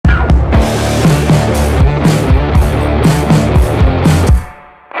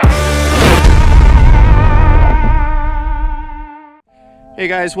Hey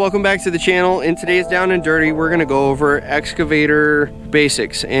guys, welcome back to the channel. In today's Down and Dirty, we're gonna go over excavator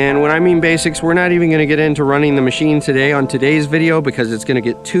basics. And when I mean basics, we're not even gonna get into running the machine today on today's video because it's gonna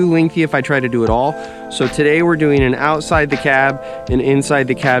get too lengthy if I try to do it all. So today we're doing an outside the cab and inside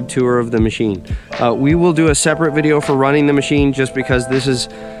the cab tour of the machine. We will do a separate video for running the machine just because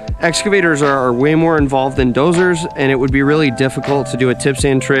excavators are way more involved than dozers, and it would be really difficult to do a tips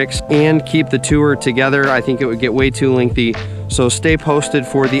and tricks and keep the tour together. I think it would get way too lengthy. So stay posted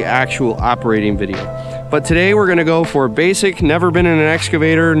for the actual operating video. But today we're gonna go for basic, never been in an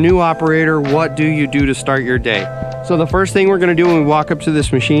excavator, new operator, what do you do to start your day? So the first thing we're gonna do when we walk up to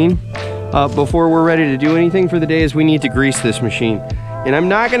this machine, before we're ready to do anything for the day, is we need to grease this machine. And I'm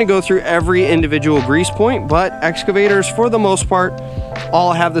not gonna go through every individual grease point, but excavators, for the most part,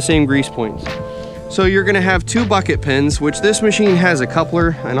 all have the same grease points. So you're gonna have two bucket pins, which this machine has a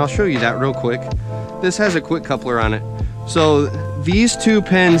coupler, and I'll show you that real quick. This has a quick coupler on it. So these two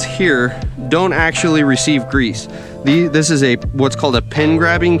pins here don't actually receive grease. This is what's called a pin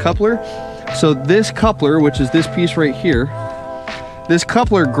grabbing coupler. So this coupler, which is this piece right here, this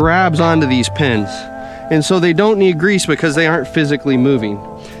coupler grabs onto these pins. And so they don't need grease because they aren't physically moving.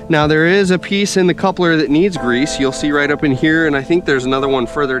 Now there is a piece in the coupler that needs grease. You'll see right up in here, and I think there's another one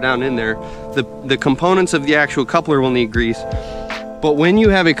further down in there. The components of the actual coupler will need grease. But when you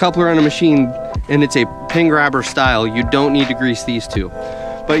have a coupler on a machine and it's a pin grabber style, you don't need to grease these two.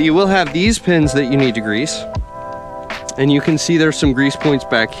 But you will have these pins that you need to grease. And you can see there's some grease points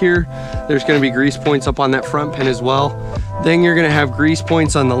back here. There's gonna be grease points up on that front pin as well. Then you're gonna have grease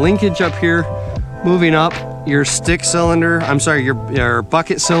points on the linkage up here. Moving up, your stick cylinder, your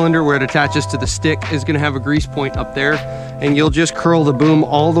bucket cylinder where it attaches to the stick is gonna have a grease point up there. And you'll just curl the boom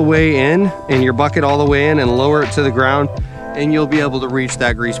all the way in and your bucket all the way in and lower it to the ground, and you'll be able to reach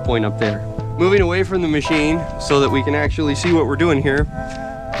that grease point up there. Moving away from the machine so that we can actually see what we're doing here,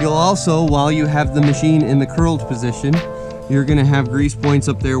 you'll also, while you have the machine in the curled position, you're gonna have grease points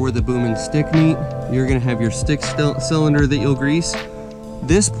up there where the boom and stick meet. You're gonna have your stick cylinder that you'll grease.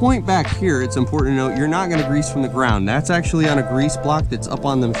 This point back here, it's important to note, you're not gonna grease from the ground. That's actually on a grease block that's up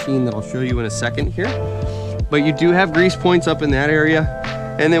on the machine that I'll show you in a second here. But you do have grease points up in that area.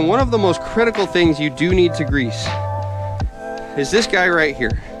 And then one of the most critical things you do need to grease is this guy right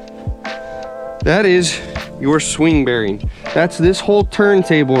here. That is your swing bearing. That's this whole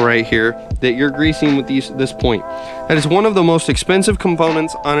turntable right here that you're greasing with this point. That is one of the most expensive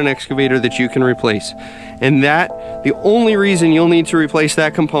components on an excavator that you can replace. And the only reason you'll need to replace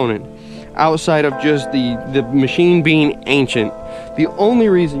that component, outside of just the machine being ancient, the only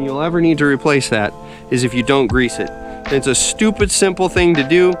reason you'll ever need to replace that is if you don't grease it. It's a stupid simple thing to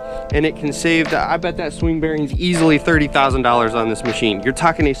do, and it can save, I bet that swing bearing's easily $30,000 on this machine. You're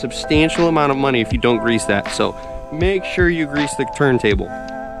talking a substantial amount of money if you don't grease that. So make sure you grease the turntable.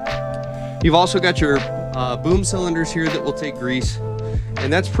 You've also got your boom cylinders here that will take grease,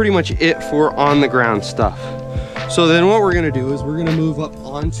 and that's pretty much it for on the ground stuff. So then what we're gonna do is we're gonna move up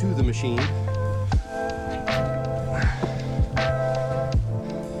onto the machine.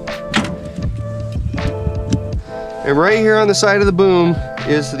 And right here on the side of the boom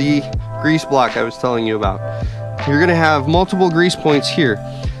is the grease block I was telling you about. You're gonna have multiple grease points here.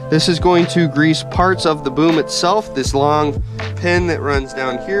 This is going to grease parts of the boom itself. This long pin that runs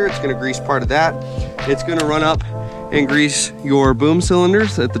down here, it's gonna grease part of that. It's gonna run up and grease your boom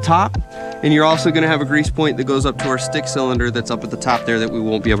cylinders at the top. And you're also gonna have a grease point that goes up to our stick cylinder that's up at the top there that we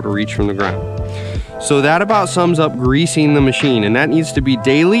won't be able to reach from the ground. So that about sums up greasing the machine, and that needs to be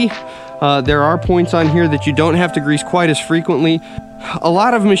daily. There are points on here that you don't have to grease quite as frequently. A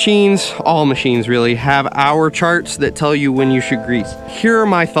lot of machines, all machines really, have hour charts that tell you when you should grease. Here are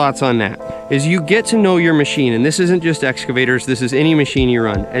my thoughts on that. As you get to know your machine, and this isn't just excavators, this is any machine you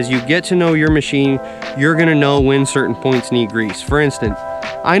run. As you get to know your machine, you're gonna know when certain points need grease. For instance,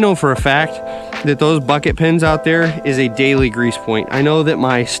 I know for a fact that those bucket pins out there is a daily grease point. I know that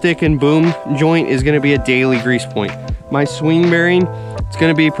my stick and boom joint is gonna be a daily grease point. My swing bearing, it's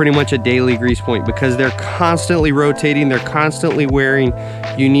gonna be pretty much a daily grease point because they're constantly rotating, they're constantly wearing.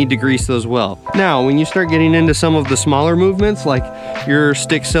 You need to grease those well. Now, when you start getting into some of the smaller movements, like your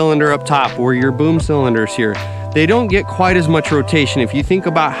stick cylinder up top or your boom cylinders here, they don't get quite as much rotation. If you think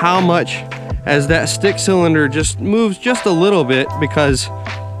about how much as that stick cylinder just moves just a little bit because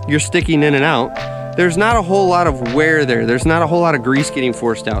you're sticking in and out, there's not a whole lot of wear there. There's not a whole lot of grease getting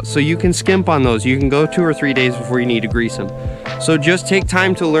forced out. So you can skimp on those. You can go 2 or 3 days before you need to grease them. So just take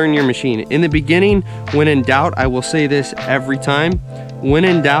time to learn your machine. In the beginning, when in doubt, I will say this every time, when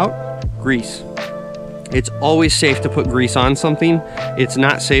in doubt, grease. It's always safe to put grease on something. It's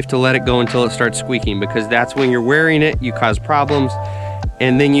not safe to let it go until it starts squeaking, because that's when you're wearing it, you cause problems.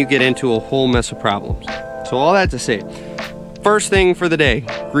 and then you get into a whole mess of problems. So all that to say, first thing for the day,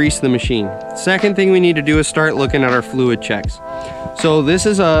 grease the machine. Second thing we need to do is start looking at our fluid checks. So this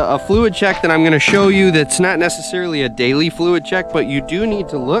is a fluid check that I'm going to show you that's not necessarily a daily fluid check, but you do need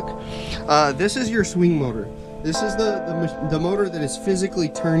to look. This is your swing motor. This is the motor that is physically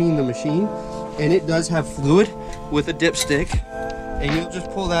turning the machine, and it does have fluid with a dipstick. And you'll just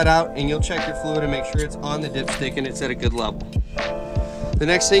pull that out and you'll check your fluid and make sure it's on the dipstick and it's at a good level. The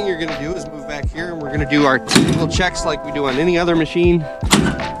next thing you're going to do is move back here, and we're going to do our typical checks like we do on any other machine.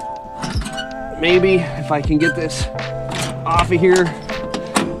 Maybe if I can get this off of here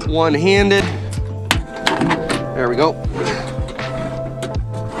one-handed. There we go.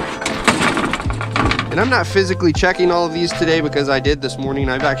 And I'm not physically checking all of these today because I did this morning.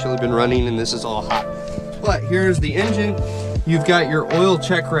 I've actually been running and this is all hot. But here's the engine. You've got your oil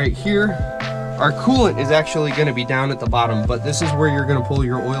check right here. Our coolant is actually going to be down at the bottom, but this is where you're going to pull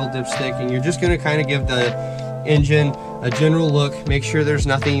your oil dipstick, and you're just going to kind of give the engine a general look, make sure there's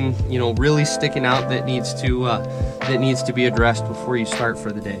nothing, you know, really sticking out that needs to be addressed before you start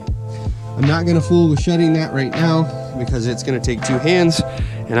for the day. I'm not going to fool with shutting that right now because it's going to take two hands,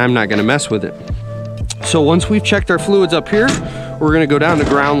 and I'm not going to mess with it. So once we've checked our fluids up here, we're going to go down to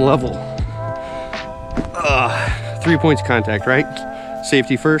ground level. 3 points of contact, right?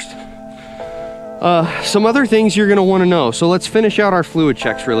 Safety first. Some other things you're going to want to know. So let's finish out our fluid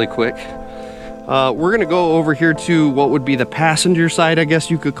checks really quick. We're going to go over here to what would be the passenger side, I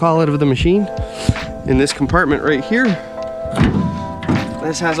guess you could call it, of the machine. In this compartment right here,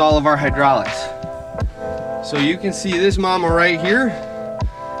 this has all of our hydraulics. So you can see this mama right here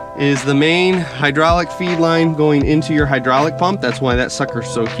is the main hydraulic feed line going into your hydraulic pump. That's why that sucker's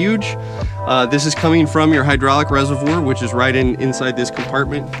so huge. This is coming from your hydraulic reservoir, which is right inside this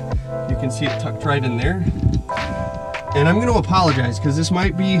compartment. You can see it tucked right in there. And I'm going to apologize because this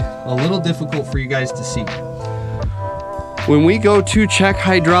might be a little difficult for you guys to see. When we go to check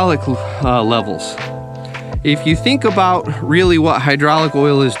hydraulic levels, if you think about really what hydraulic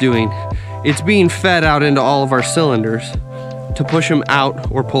oil is doing, it's being fed out into all of our cylinders to push them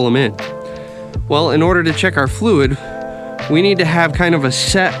out or pull them in. Well, in order to check our fluid, we need to have kind of a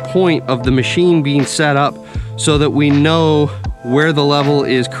set point of the machine being set up so that we know where the level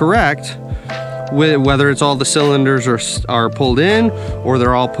is correct, whether it's all the cylinders are pulled in or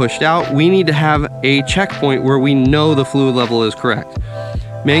they're all pushed out. We need to have a checkpoint where we know the fluid level is correct.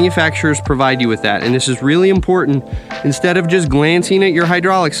 Manufacturers provide you with that, and this is really important. Instead of just glancing at your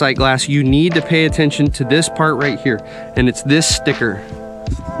hydraulic sight glass, you need to pay attention to this part right here, and it's this sticker.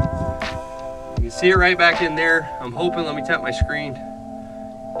 You can see it right back in there. I'm hoping, let me tap my screen.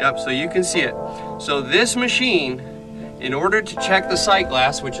 Yep, so you can see it. So this machine, in order to check the sight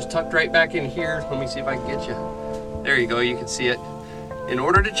glass, which is tucked right back in here, let me see if I can get you. There you go, you can see it. In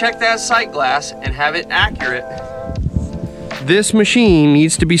order to check that sight glass and have it accurate, this machine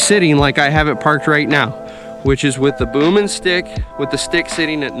needs to be sitting like I have it parked right now, which is with the boom and stick, with the stick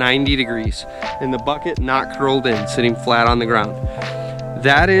sitting at 90 degrees and the bucket not curled in, sitting flat on the ground.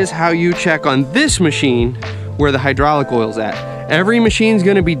 That is how you check on this machine where the hydraulic oil's at. Every machine's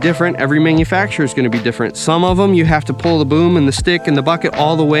gonna be different, every manufacturer is gonna be different. Some of them you have to pull the boom and the stick and the bucket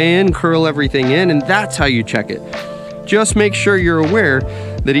all the way in, curl everything in, and that's how you check it. Just make sure you're aware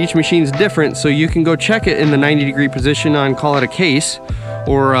that each machine's different, so you can go check it in the 90-degree position on, call it a case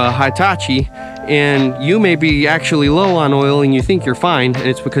or a Hitachi, and you may be actually low on oil and you think you're fine, and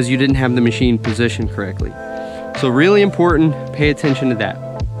it's because you didn't have the machine positioned correctly. So really important, pay attention to that.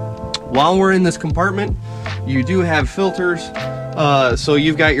 While we're in this compartment, you do have filters. So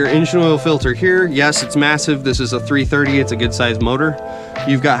you've got your engine oil filter here. Yes, it's massive. This is a 330, it's a good sized motor.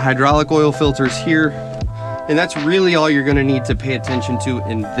 You've got hydraulic oil filters here. And that's really all you're gonna need to pay attention to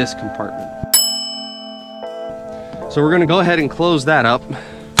in this compartment. So we're gonna go ahead and close that up.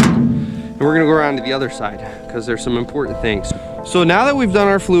 And we're gonna go around to the other side because there's some important things. So now that we've done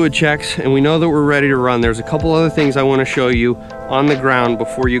our fluid checks and we know that we're ready to run, there's a couple other things I wanna show you on the ground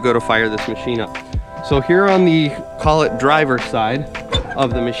before you go to fire this machine up. So here on the, call it driver's side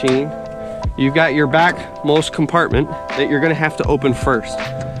of the machine, you've got your backmost compartment that you're gonna have to open first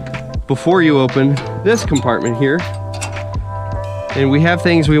before you open this compartment here. And we have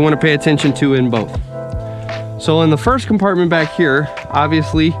things we want to pay attention to in both. So in the first compartment back here,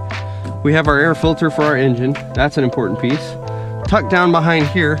 obviously we have our air filter for our engine. That's an important piece. Tucked down behind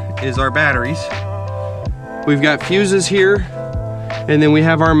here is our batteries. We've got fuses here, and then we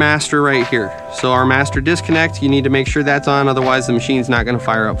have our master right here. So our master disconnect, you need to make sure that's on, otherwise the machine's not going to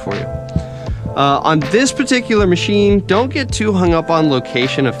fire up for you. On this particular machine, don't get too hung up on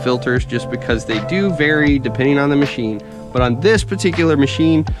location of filters just because they do vary depending on the machine. But on this particular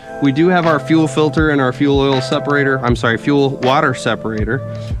machine, we do have our fuel filter and our fuel oil separator, I'm sorry, fuel water separator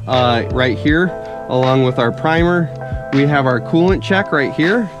right here, along with our primer. We have our coolant check right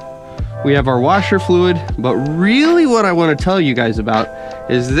here. We have our washer fluid, but really what I want to tell you guys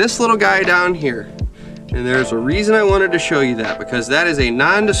about is this little guy down here. And there's a reason I wanted to show you that, because that is a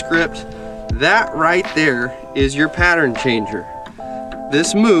nondescript. That right there is your pattern changer.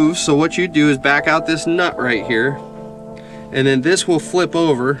 This moves, so what you do is back out this nut right here, and then this will flip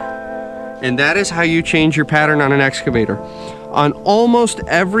over, and that is how you change your pattern on an excavator. On almost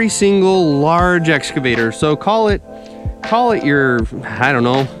every single large excavator, so call it your, I don't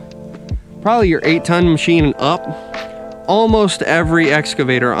know, probably your 8-ton machine and up, almost every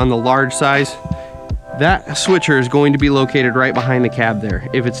excavator on the large size, that switcher is going to be located right behind the cab there.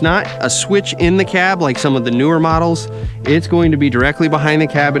 If it's not a switch in the cab like some of the newer models, it's going to be directly behind the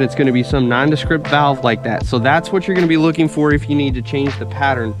cab, and it's going to be some nondescript valve like that. So that's what you're going to be looking for if you need to change the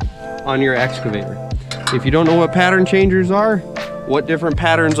pattern on your excavator. If you don't know what pattern changers are, what different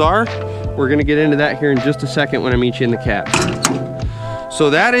patterns are, we're going to get into that here in just a second when I meet you in the cab. So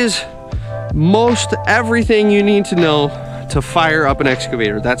that is most everything you need to know to fire up an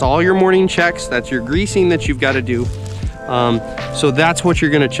excavator. That's all your morning checks. That's your greasing that you've got to do. So that's what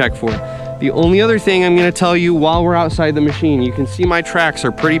you're going to check for. The only other thing I'm going to tell you while we're outside the machine, you can see my tracks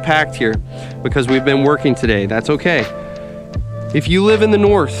are pretty packed here because we've been working today. That's okay. If you live in the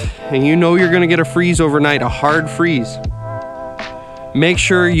north and you know you're going to get a freeze overnight, a hard freeze, make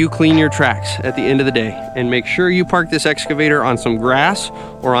sure you clean your tracks at the end of the day, and make sure you park this excavator on some grass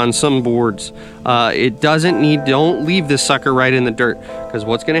or on some boards. Don't leave this sucker right in the dirt, because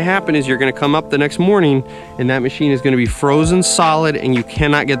what's going to happen is you're going to come up the next morning and that machine is going to be frozen solid and you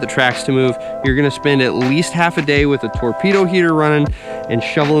cannot get the tracks to move. You're going to spend at least half a day with a torpedo heater running and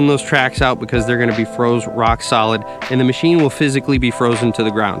shoveling those tracks out because they're going to be froze rock solid, and the machine will physically be frozen to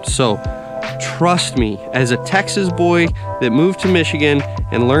the ground. So trust me, as a Texas boy that moved to Michigan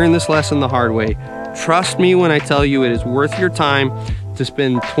and learned this lesson the hard way, trust me when I tell you it is worth your time to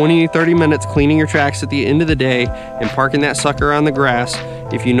spend 20-30 minutes cleaning your tracks at the end of the day and parking that sucker on the grass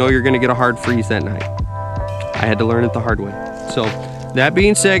if you know you're going to get a hard freeze that night. I had to learn it the hard way. So that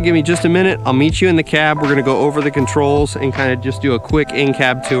being said, give me just a minute. I'll meet you in the cab. We're going to go over the controls and kind of just do a quick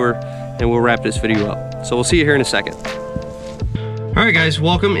in-cab tour, and we'll wrap this video up. So we'll see you here in a second. All right guys,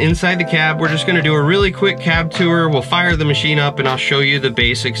 welcome inside the cab. We're just gonna do a really quick cab tour. We'll fire the machine up and I'll show you the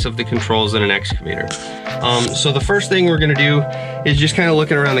basics of the controls in an excavator. So the first thing we're gonna do is just kind of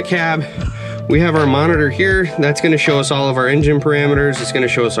looking around the cab. We have our monitor here. That's gonna show us all of our engine parameters. It's gonna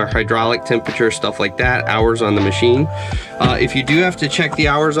show us our hydraulic temperature, stuff like that, hours on the machine. If you do have to check the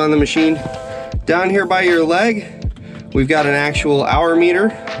hours on the machine, down here by your leg, we've got an actual hour meter,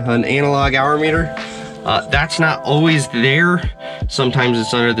 an analog hour meter. That's not always there. Sometimes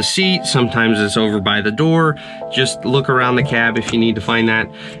it's under the seat, sometimes it's over by the door. Just look around the cab if you need to find that.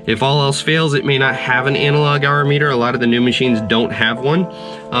 If all else fails, it may not have an analog hour meter. A lot of the new machines don't have one.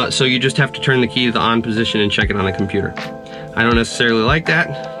 So you just have to turn the key to the on position and check it on the computer. I don't necessarily like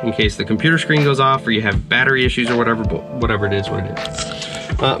that in case the computer screen goes off or you have battery issues or whatever, but whatever it is, what it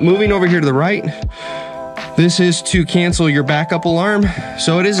is. Moving over here to the right, this is to cancel your backup alarm.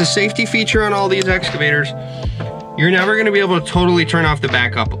 So it is a safety feature on all these excavators. You're never going to be able to totally turn off the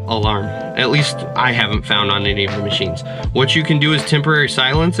backup alarm. At least I haven't found on any of the machines. What you can do is temporary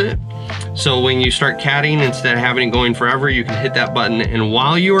silence it. So when you start catting, instead of having it going forever, you can hit that button, and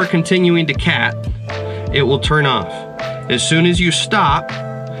while you are continuing to cat, it will turn off. As soon as you stop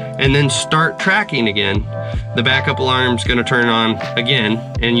and then start tracking again, the backup alarm's gonna turn on again,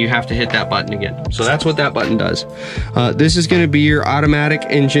 and you have to hit that button again. So that's what that button does. This is gonna be your automatic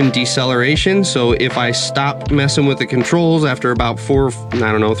engine deceleration. So if I stop messing with the controls after about 3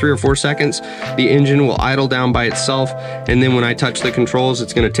 or 4 seconds, the engine will idle down by itself. And then when I touch the controls,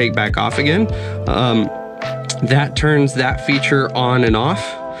 it's gonna take back off again. That turns that feature on and off.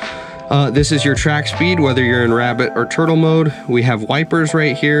 This is your track speed, whether you're in rabbit or turtle mode. We have wipers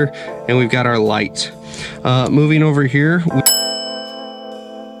right here, and we've got our light. Moving over here,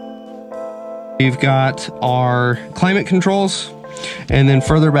 we've got our climate controls, and then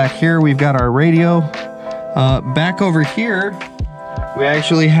further back here, we've got our radio. Back over here, we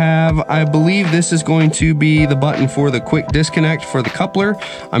actually have, I believe this is going to be the button for the quick disconnect for the coupler.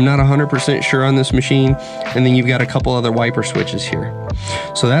 I'm not 100% sure on this machine. And then you've got a couple other wiper switches here.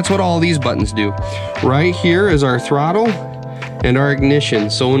 So that's what all these buttons do. Right here is our throttle. and our ignition.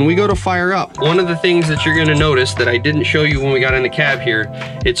 So when we go to fire up, one of the things that you're gonna notice that I didn't show you when we got in the cab here,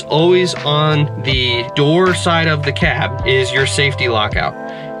 it's always on the door side of the cab is your safety lockout.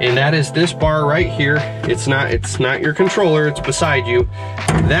 And that is this bar right here. It's not your controller, it's beside you.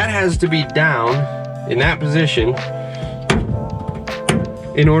 That has to be down in that position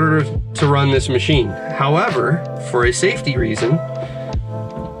in order to run this machine. However, for a safety reason,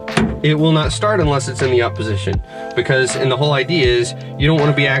 it will not start unless it's in the up position, because and the whole idea is you don't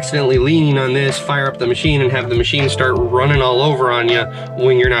want to be accidentally leaning on this, fire up the machine, and have the machine start running all over on you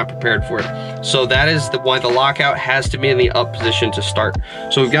when you're not prepared for it. So that is why the lockout has to be in the up position to start.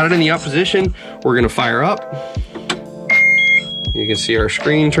 So we've got it in the up position. We're gonna fire up. You can see our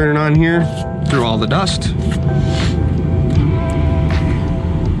screen turning on here through all the dust.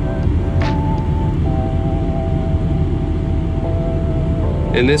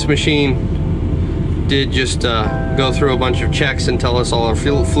 And this machine did just go through a bunch of checks and tell us all our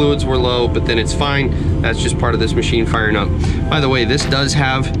fluids were low, but then it's fine. That's just part of this machine firing up. By the way, this does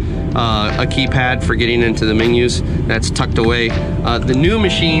have a keypad for getting into the menus. That's tucked away. The new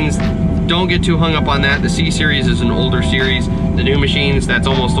machines, don't get too hung up on that. The C series is an older series. The new machines, that's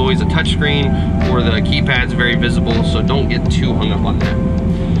almost always a touchscreen or the keypad's very visible, so don't get too hung up on that.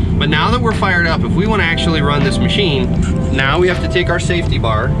 But now that we're fired up, if we want to actually run this machine, now we have to take our safety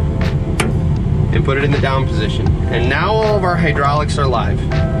bar and put it in the down position. And now all of our hydraulics are live.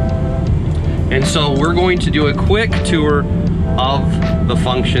 And so we're going to do a quick tour of the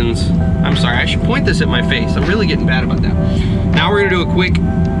functions. I'm sorry, I should point this at my face. I'm really getting bad about that. Now we're gonna do a quick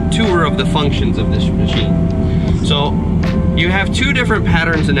tour of the functions of this machine. So you have two different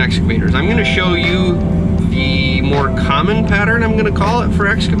patterns in excavators. I'm gonna show you the more common pattern, I'm gonna call it, for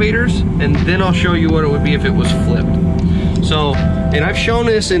excavators, and then I'll show you what it would be if it was flipped. So, and I've shown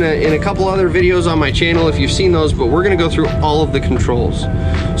this in a couple other videos on my channel if you've seen those, but we're gonna go through all of the controls.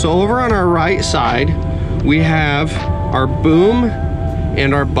 So over on our right side, we have our boom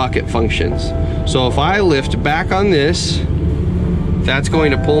and our bucket functions. So if I lift back on this, that's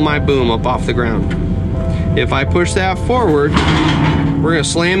going to pull my boom up off the ground. If I push that forward, we're gonna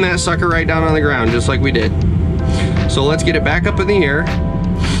slam that sucker right down on the ground, just like we did. So let's get it back up in the air.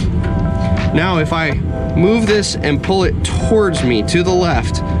 Now if I move this and pull it towards me, to the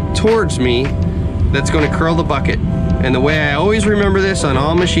left, towards me, that's gonna curl the bucket. And the way I always remember this on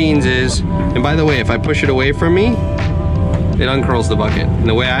all machines is, and by the way, if I push it away from me, it uncurls the bucket. And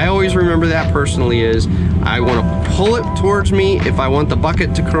the way I always remember that personally is, I wanna pull it towards me if I want the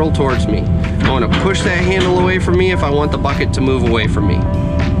bucket to curl towards me. I wanna push that handle away from me if I want the bucket to move away from me.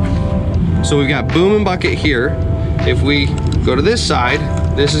 So we've got boom and bucket here. If we go to this side,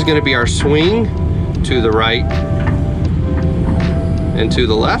 this is gonna be our swing to the right and to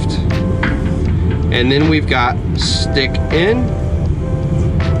the left. And then we've got stick in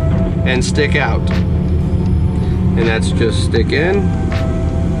and stick out. And that's just stick in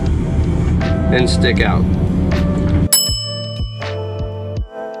and stick out.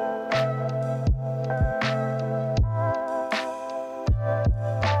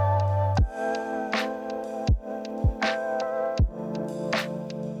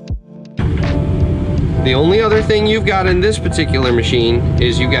 The only other thing you've got in this particular machine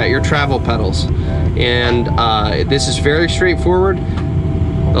is you've got your travel pedals. And this is very straightforward.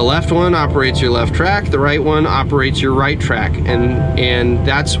 The left one operates your left track, the right one operates your right track, and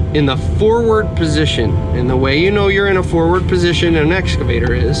that's in the forward position. And the way you know you're in a forward position in an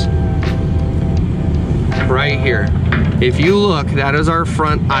excavator is right here. If you look, that is our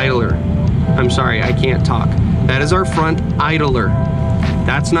front idler. I'm sorry, I can't talk. That is our front idler.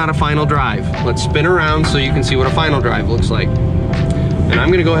 That's not a final drive. Let's spin around so you can see what a final drive looks like. And I'm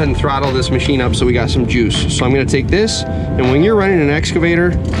gonna go ahead and throttle this machine up so we got some juice. So I'm gonna take this, and when you're running an excavator,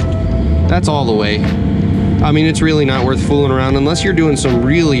 that's all the way. I mean, it's really not worth fooling around unless you're doing some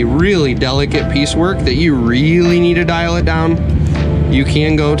really, really delicate piecework that you really need to dial it down. You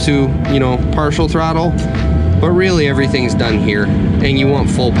can go to, you know, partial throttle, but really everything's done here, and you want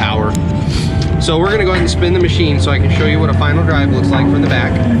full power. So we're gonna go ahead and spin the machine so I can show you what a final drive looks like from the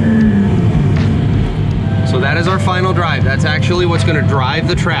back. So that is our final drive. That's actually what's gonna drive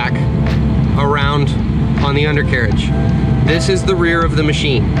the track around on the undercarriage. This is the rear of the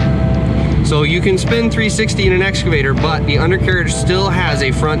machine. So you can spin 360 in an excavator, but the undercarriage still has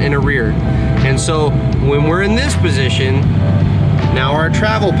a front and a rear. And so when we're in this position, now our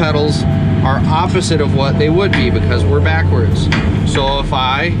travel pedals are opposite of what they would be because we're backwards. So if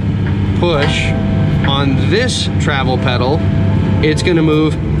I push on this travel pedal, it's gonna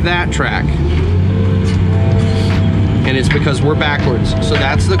move that track. and it's because we're backwards. So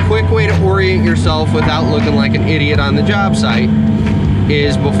that's the quick way to orient yourself without looking like an idiot on the job site,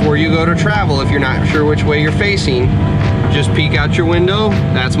 is before you go to travel, if you're not sure which way you're facing, just peek out your window.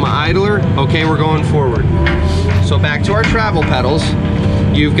 That's my idler. Okay, we're going forward. So back to our travel pedals.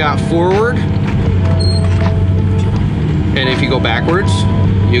 You've got forward, and if you go backwards,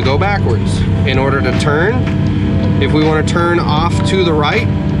 you go backwards. In order to turn, if we want to turn off to the right,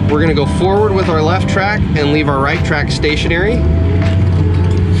 we're going to go forward with our left track and leave our right track stationary.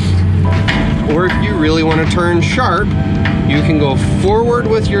 Or if you really want to turn sharp, you can go forward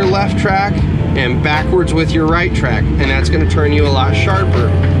with your left track and backwards with your right track, and that's going to turn you a lot sharper.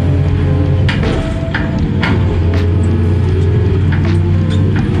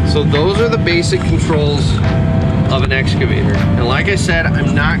 So those are the basic controls of an excavator. And like I said,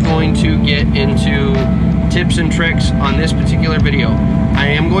 I'm not going to get into tips and tricks on this particular video. I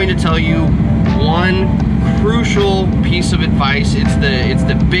am going to tell you one crucial piece of advice. It's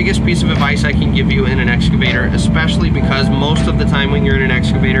the biggest piece of advice I can give you in an excavator, especially because most of the time when you're in an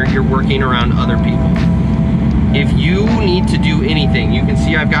excavator, you're working around other people. If you need to do anything, you can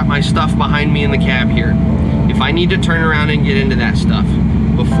see I've got my stuff behind me in the cab here. If I need to turn around and get into that stuff,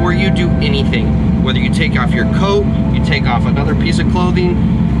 before you do anything, whether you take off your coat, you take off another piece of clothing,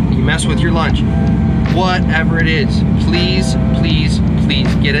 you mess with your lunch, whatever it is, please, please,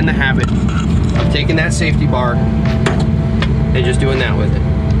 please get in the habit of taking that safety bar and just doing that with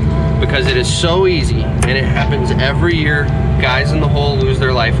it. Because it is so easy, and it happens every year. Guys in the hole lose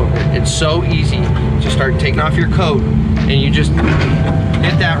their life over it. It's so easy to start taking off your coat and you just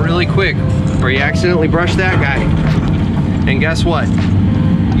hit that really quick, or you accidentally brush that guy. And guess what?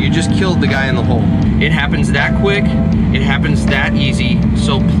 You just killed the guy in the hole. It happens that quick, it happens that easy.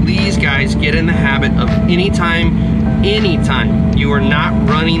 So please guys, get in the habit of anytime you are not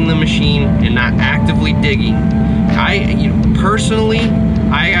running the machine and not actively digging. Personally,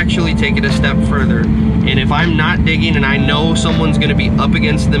 I actually take it a step further. And if I'm not digging and I know someone's gonna be up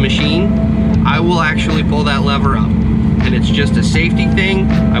against the machine, I will actually pull that lever up. And it's just a safety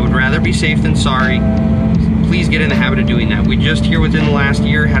thing. I would rather be safe than sorry. Please get in the habit of doing that. We just here within the last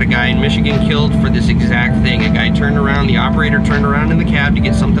year had a guy in Michigan killed for this exact thing. A guy turned around, the operator turned around in the cab to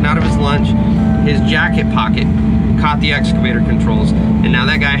get something out of his lunch. His jacket pocket caught the excavator controls. And now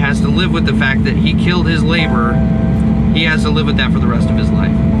that guy has to live with the fact that he killed his laborer. He has to live with that for the rest of his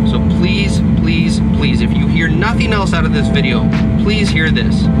life. So please, please, please, if you hear nothing else out of this video, please hear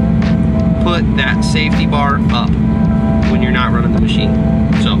this. Put that safety bar up when you're not running the machine.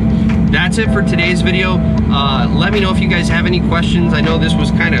 So that's it for today's video. Let me know if you guys have any questions. I know this was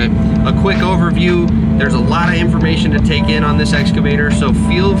kind of a quick overview. There's a lot of information to take in on this excavator, so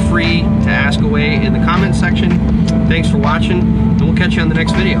feel free to ask away in the comment section. Thanks for watching, and we'll catch you on the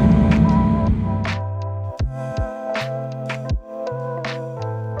next video.